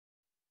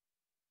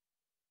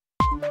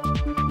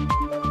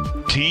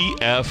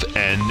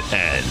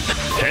TFNN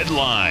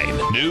Headline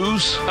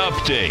News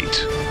Update.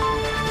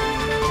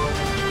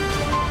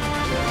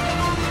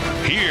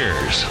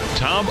 Here's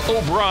Tom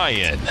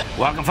O'Brien.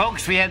 Welcome,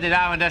 folks. We had the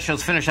Dow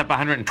Industrials finish up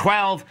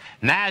 112,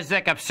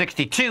 NASDAQ up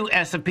 62,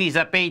 S&P's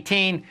up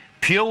 18.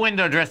 Pure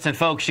window dressing,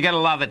 folks. You got to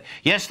love it.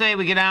 Yesterday,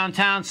 we get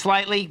downtown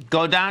slightly.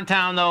 Go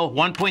downtown, though.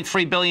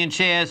 1.3 billion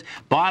shares.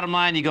 Bottom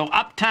line, you go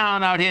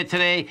uptown out here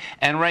today.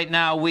 And right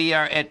now, we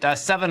are at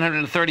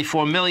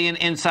 734 million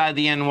inside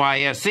the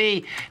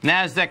NYSE.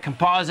 NASDAQ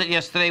Composite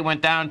yesterday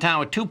went downtown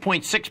with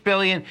 2.6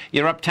 billion.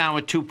 You're uptown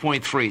with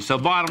 2.3. So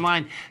bottom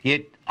line,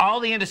 all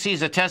the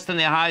indices are testing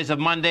their highs of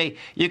Monday.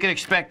 You can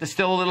expect there's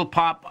still a little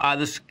pop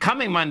this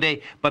coming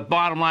Monday, but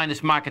bottom line,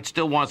 this market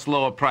still wants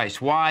lower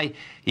price. Why?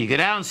 You go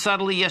down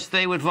subtly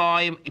yesterday with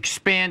volume,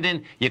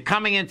 expanding. You're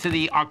coming into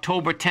the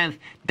October 10th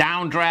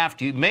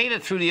downdraft. You made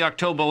it through the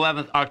October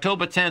 11th.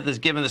 October 10th has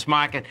given this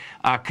market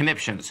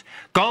conniptions.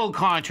 Gold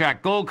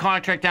contract down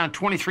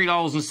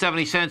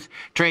 $23.70,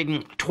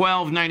 trading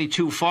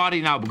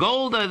 $12.92.40. Now,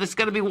 gold, this is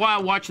going to be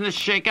wild watching this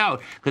shake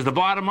out, because the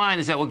bottom line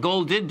is that what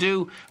gold did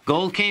do,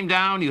 gold came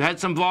down. You had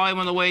some volume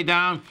on the way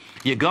down.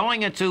 You're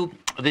going into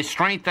the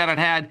strength that it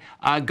had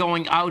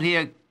going out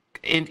here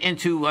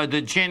into the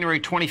January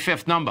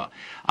 25th number.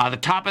 The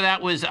top of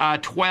that was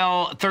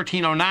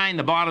 1309.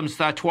 The bottom's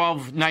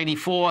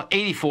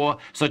 1294.84.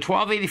 So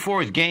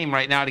 1284 is game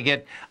right now to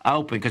get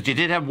open, because you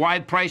did have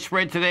wide price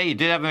spread today. You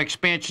did have an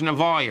expansion of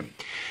volume.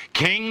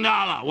 King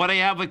dollar. What do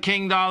you have with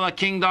King dollar?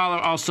 King dollar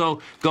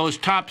also goes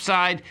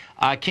topside.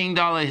 King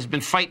dollar has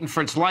been fighting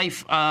for its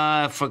life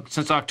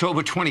since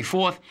October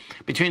 24th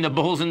between the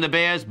bulls and the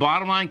bears.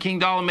 Bottom line, King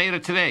dollar made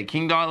it today.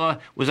 King dollar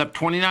was up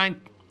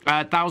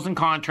 29,000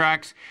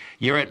 contracts.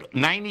 You're at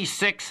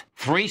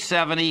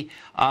 96,370.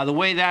 The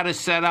way that is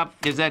set up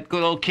is that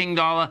good old King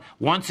dollar,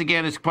 once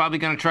again, is probably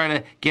going to try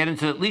to get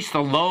into at least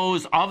the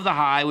lows of the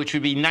high, which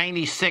would be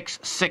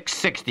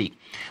 96,660.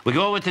 We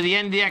go over to the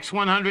NDX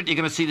 100. You're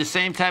going to see the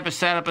same type of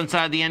setup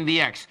inside the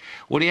NDX.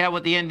 What do you have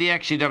with the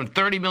NDX? You've done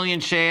 30 million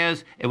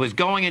shares. It was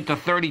going into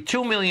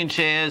 32 million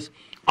shares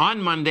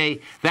on Monday.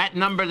 That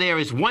number there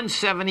is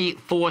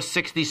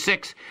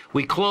 174.66.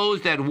 We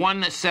closed at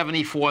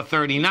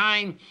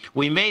 174.39.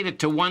 We made it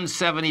to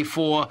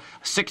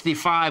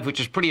 174.65,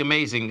 which is pretty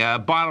amazing.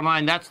 Bottom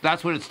line,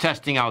 that's what it's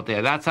testing out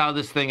there. That's how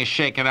this thing is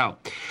shaking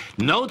out.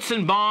 Notes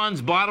and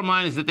bonds, bottom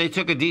line is that they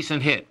took a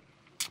decent hit.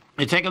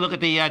 You take a look at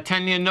the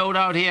 10-year note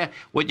out here.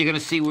 What you're going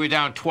to see, we're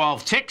down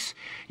 12 ticks.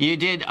 You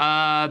did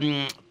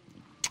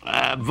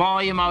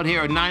volume out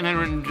here at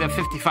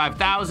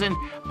 955,000.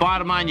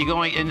 Bottom line, you're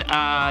going into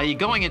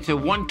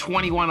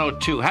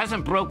 121.02.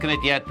 Hasn't broken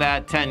it yet,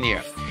 that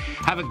 10-year.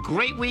 Have a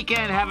great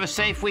weekend. Have a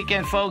safe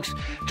weekend, folks.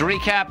 To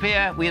recap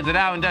here, we have the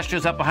Dow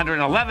Industrials up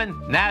 111,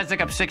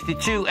 NASDAQ up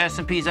 62,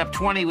 S&P's up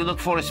 20. We look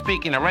forward to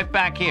speaking right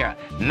back here,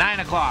 9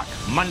 o'clock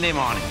Monday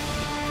morning.